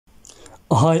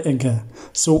Hi again.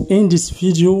 So in this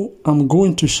video I'm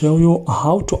going to show you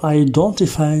how to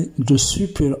identify the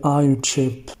Super I/O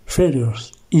chip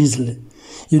failures easily.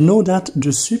 You know that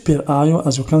the Super I/O,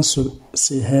 as you can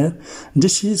see here,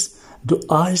 this is the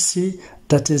IC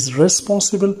that is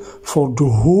responsible for the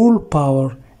whole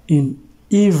power in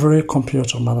every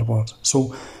computer motherboard.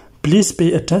 So please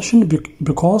pay attention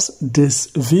because this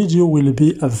video will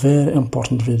be a very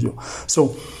important video.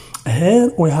 So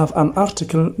here we have an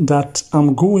article that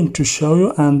I'm going to show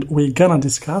you and we're gonna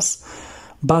discuss,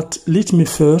 but let me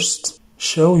first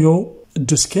show you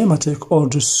the schematic or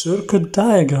the circuit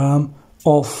diagram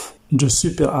of the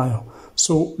Super I/O.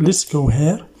 So let's go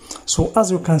here. So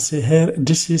as you can see here,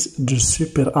 this is the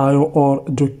Super I/O or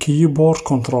the keyboard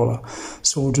controller.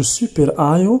 So the Super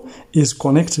I/O is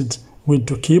connected with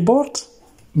the keyboard,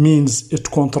 means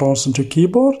it controls the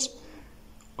keyboard,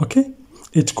 okay?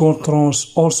 It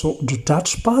controls also the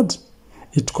touchpad,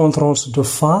 it controls the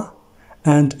fan,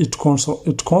 and it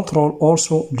controls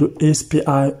also the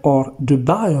SPI or the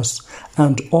BIOS,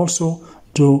 and also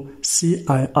the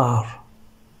CIR.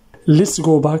 Let's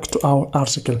go back to our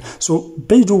article. So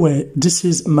by the way, this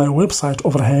is my website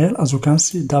over here, as you can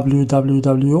see,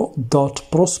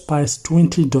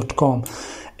 www.prospice20.com.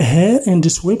 Here in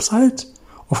this website,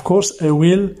 of course, I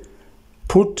will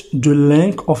put the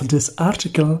link of this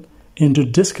article in the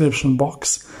description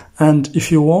box, and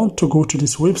if you want to go to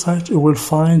this website, you will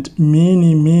find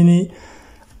many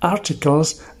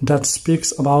articles that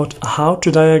speaks about how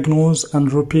to diagnose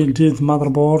and repair this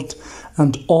motherboard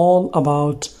and all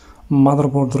about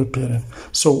motherboard repairing.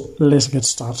 So let's get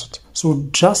started. So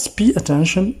just pay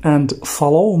attention and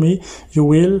follow me. You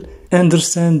will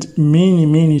understand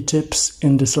many tips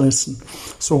in this lesson.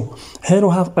 So here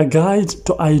we have a guide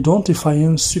to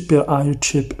identifying Super I/O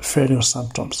chip failure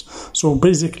symptoms. So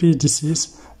basically this is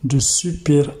the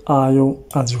Super I/O,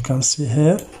 as you can see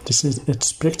here. This is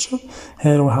its picture.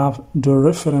 Here we have the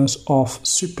reference of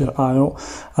Super I/O.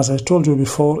 As I told you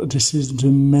before, this is the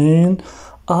main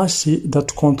IC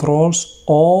that controls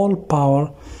all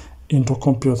power into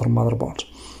computer motherboard.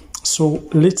 So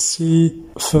let's see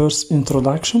first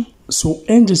introduction. So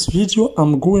in this video,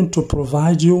 I'm going to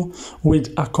provide you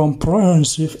with a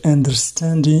comprehensive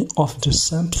understanding of the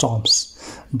symptoms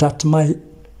that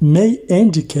may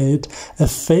indicate a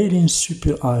failing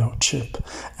Super I/O chip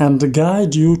and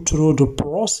guide you through the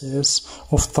process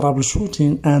of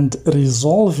troubleshooting and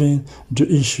resolving the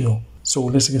issue. So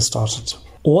let's get started.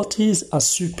 What is a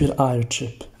Super I/O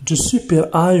chip? The Super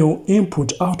I/O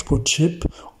input-output chip,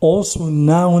 also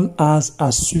known as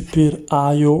a Super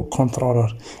I/O controller,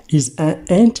 is an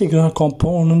integral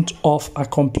component of a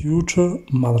computer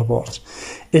motherboard.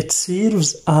 It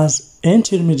serves as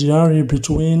intermediary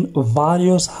between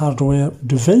various hardware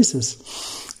devices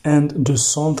and the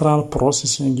central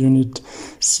processing unit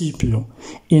CPU,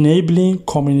 enabling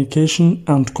communication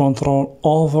and control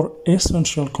over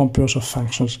essential computer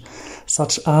functions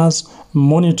such as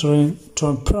monitoring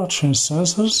temperature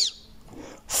sensors,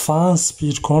 fan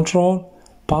speed control,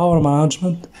 power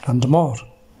management, and more,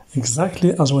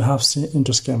 exactly as we have seen in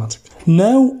the schematic.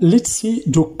 Now let's see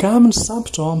the common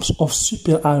symptoms of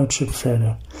Super I/O chip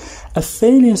failure. A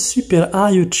failing Super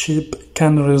I/O chip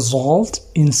can result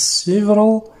in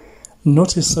several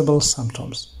noticeable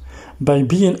symptoms. By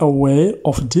being aware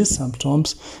of these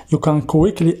symptoms, you can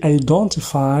quickly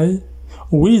identify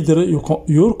whether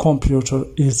your computer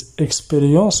is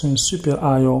experiencing Super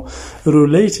I/O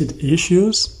related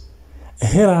issues.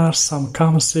 Here are some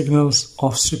common signals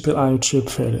of Super I/O chip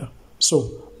failure.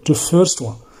 So the first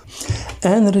one,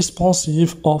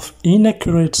 unresponsive of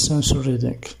inaccurate sensor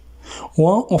reading.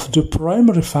 One of the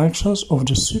primary functions of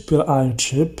the Super I/O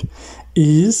chip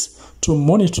is to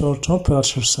monitor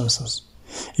temperature sensors.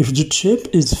 If the chip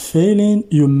is failing,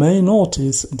 you may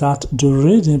notice that the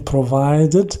reading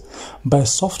provided by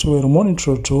software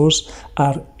monitor tools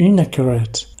are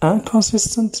inaccurate,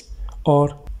 inconsistent,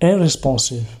 or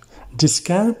unresponsive. This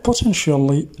can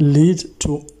potentially lead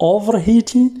to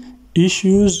overheating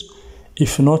issues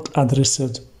if not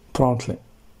addressed promptly.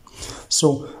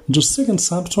 So the second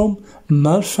symptom,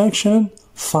 malfunctioning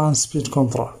fan speed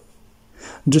control.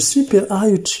 The Super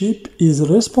I/O chip is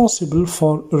responsible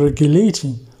for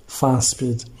regulating fan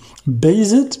speed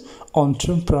based on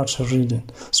temperature reading.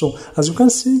 So as you can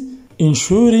see,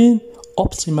 ensuring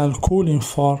optimal cooling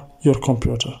for your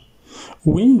computer.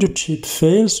 When the chip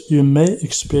fails, you may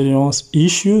experience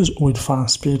issues with fan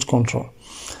speed control,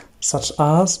 such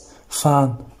as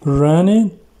fan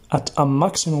running at a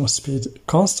maximum speed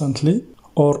constantly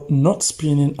or not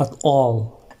spinning at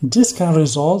all. This can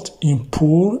result in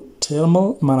poor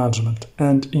thermal management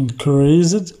and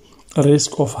increased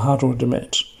risk of hardware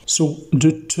damage. So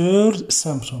the third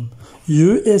symptom,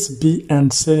 USB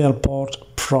and serial port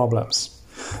problems.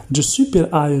 The Super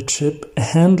I/O chip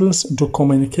handles the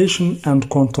communication and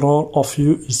control of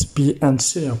USB and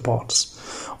serial ports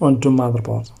on the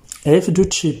motherboard. If the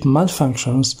chip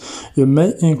malfunctions, you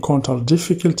may encounter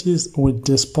difficulties with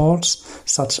these ports,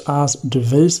 such as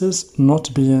devices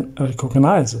not being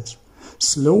recognized,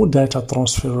 slow data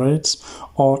transfer rates,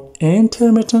 or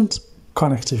intermittent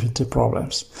connectivity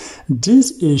problems.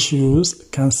 These issues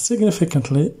can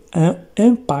significantly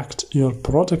impact your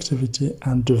productivity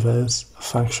and device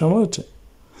functionality.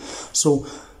 So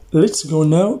let's go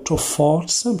now to fourth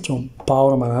symptom,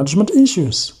 power management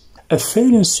issues. A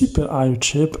failing Super I/O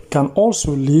chip can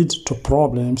also lead to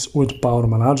problems with power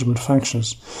management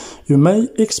functions. You may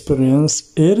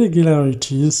experience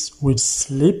irregularities with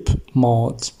sleep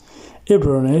mode,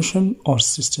 hibernation, or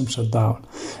system shutdown.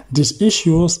 These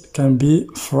issues can be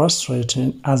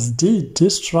frustrating as they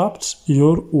disrupt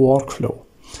your workflow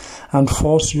and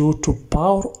force you to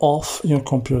power off your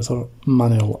computer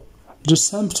manually. The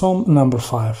symptom number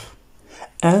 5,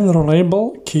 unreliable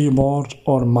keyboard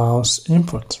or mouse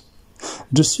input.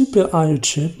 The Super I/O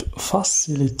chip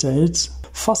facilitates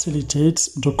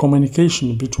the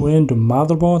communication between the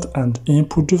motherboard and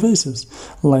input devices,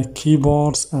 like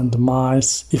keyboards and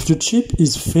mice. If the chip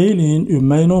is failing, you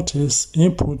may notice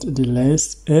input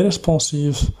delays,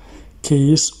 irresponsive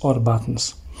keys or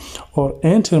buttons, or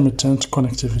intermittent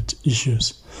connectivity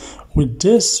issues. With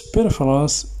these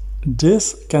peripherals,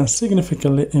 this can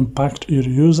significantly impact your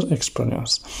user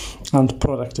experience and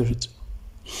productivity.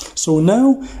 So now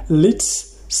let's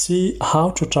see how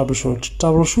to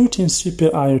troubleshooting Super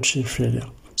I/O chip failure.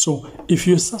 So if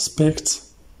you suspect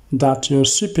that your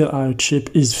Super I/O chip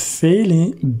is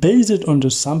failing based on the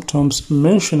symptoms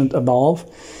mentioned above,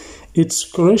 it's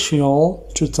crucial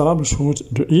to troubleshoot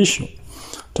the issue,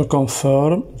 to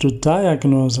confirm the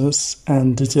diagnosis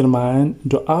and determine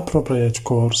the appropriate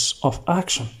course of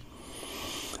action.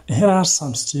 Here are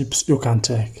some steps you can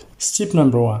take. Step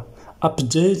number 1.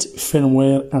 Update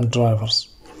firmware and drivers.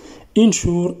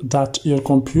 Ensure that your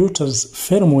computer's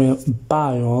firmware,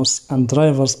 BIOS, and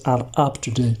drivers are up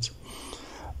to date.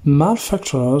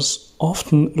 Manufacturers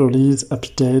often release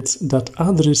updates that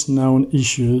address known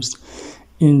issues,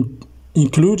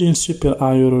 including Super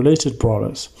I/O related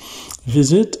problems.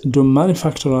 Visit the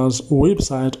manufacturer's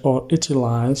website or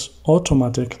utilize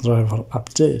automatic driver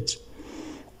update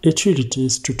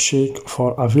utilities to check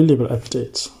for available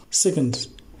updates. Second,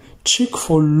 check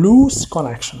for loose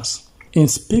connections.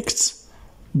 Inspect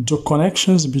the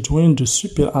connections between the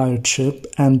Super I/O chip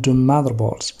and the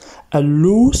motherboard. A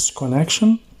loose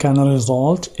connection can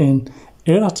result in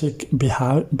erratic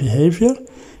behavior.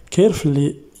 Carefully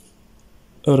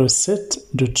reset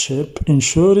the chip,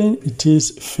 ensuring it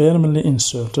is firmly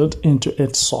inserted into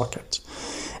its socket.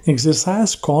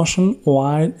 Exercise caution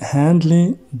while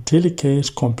handling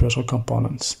delicate computer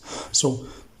components. So,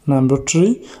 number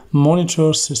 3,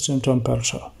 monitor system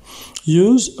temperature.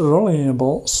 Use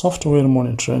reliable software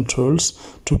monitoring tools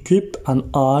to keep an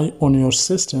eye on your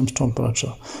system's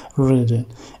temperature reading.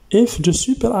 If the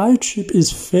Super I/O chip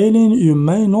is failing, you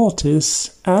may notice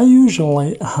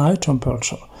unusually high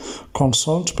temperature.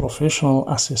 Consult professional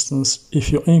assistance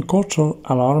if you encounter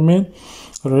alarming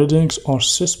readings or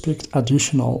suspect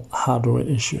additional hardware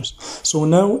issues. So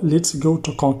now let's go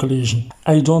to conclusion.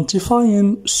 Identifying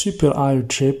Super I/O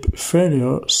chip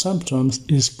failure symptoms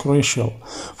is crucial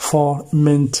for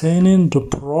maintaining the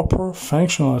proper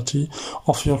functionality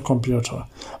of your computer.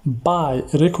 By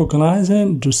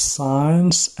recognizing the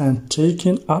signs and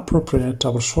taking appropriate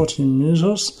troubleshooting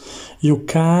measures, you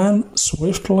can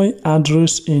swiftly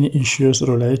address any issues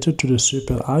related to the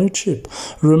Super I/O chip.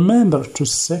 Remember to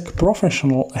seek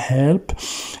professional help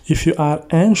if you are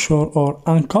unsure or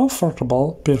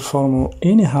uncomfortable performing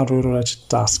any hardware-related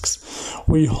tasks.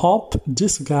 We hope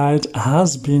this guide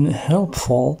has been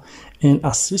helpful in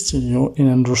assisting you in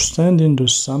understanding the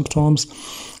symptoms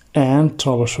and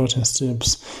troubleshooting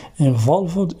steps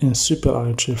involved in Super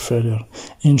I/O chip failure.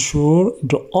 Ensure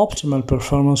the optimal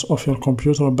performance of your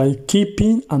computer by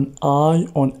keeping an eye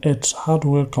on its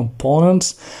hardware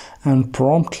components and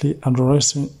promptly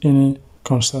addressing any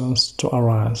concerns to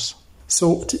arise.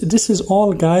 So this is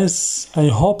all, guys. I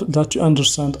hope that you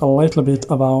understand a little bit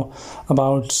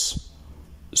about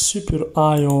Super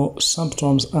I/O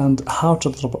symptoms and how to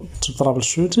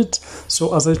troubleshoot it.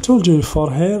 So as I told you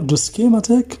before, here the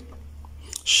schematic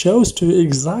shows to you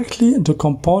exactly the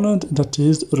component that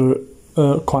is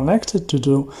connected to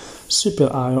the Super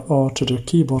I/O or to the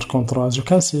keyboard control, as you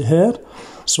can see here.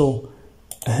 So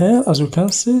here, as you can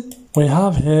see, we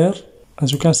have here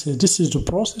as you can see, this is the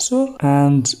processor,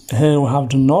 and here we have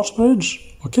the NOT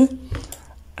bridge, okay,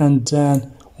 and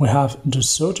then we have the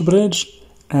SOT bridge,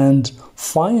 and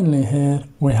finally here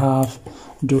we have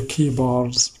the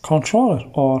keyboard's controller,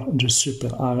 or the Super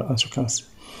I/O, as you can see.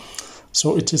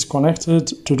 So it is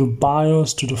connected to the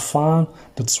BIOS, to the fan.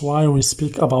 That's why we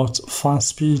speak about fan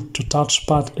speed, to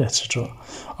touchpad, etc.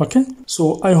 Okay,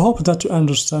 so I hope that you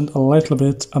understand a little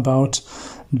bit about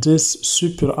this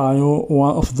Super I/O,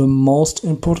 one of the most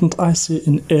important IC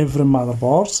in every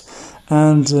motherboard.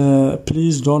 And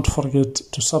please don't forget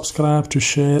to subscribe, to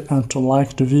share, and to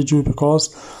like the video,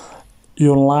 because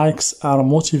your likes are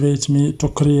motivate me to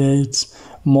create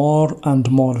more and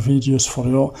more videos for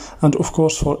you. And of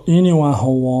course, for anyone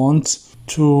who wants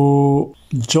to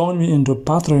join me in the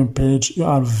Patreon page, you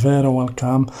are very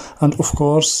welcome. And of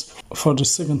course, for the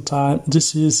second time,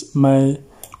 this is my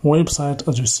website.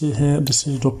 As you see here, this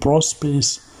is the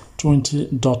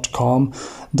prospace20.com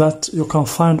that you can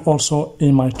find also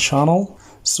in my channel.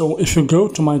 So if you go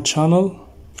to my channel,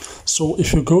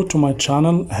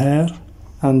 here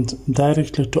and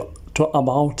directly to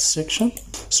about section,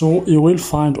 so you will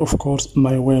find, of course,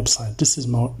 my website. This is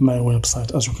my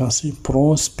website, as you can see,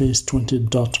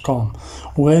 prospace20.com,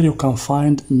 where you can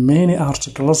find many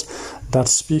articles that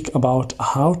speak about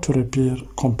how to repair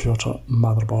computer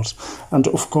motherboards. And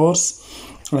of course,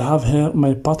 I have here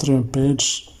my Patreon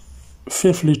page.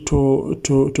 Feel free to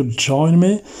join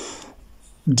me.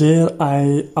 There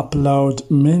I upload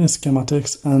many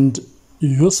schematics and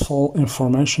useful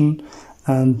information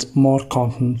and more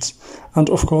content. And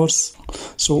of course,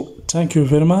 so thank you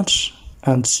very much,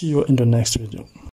 and see you in the next video.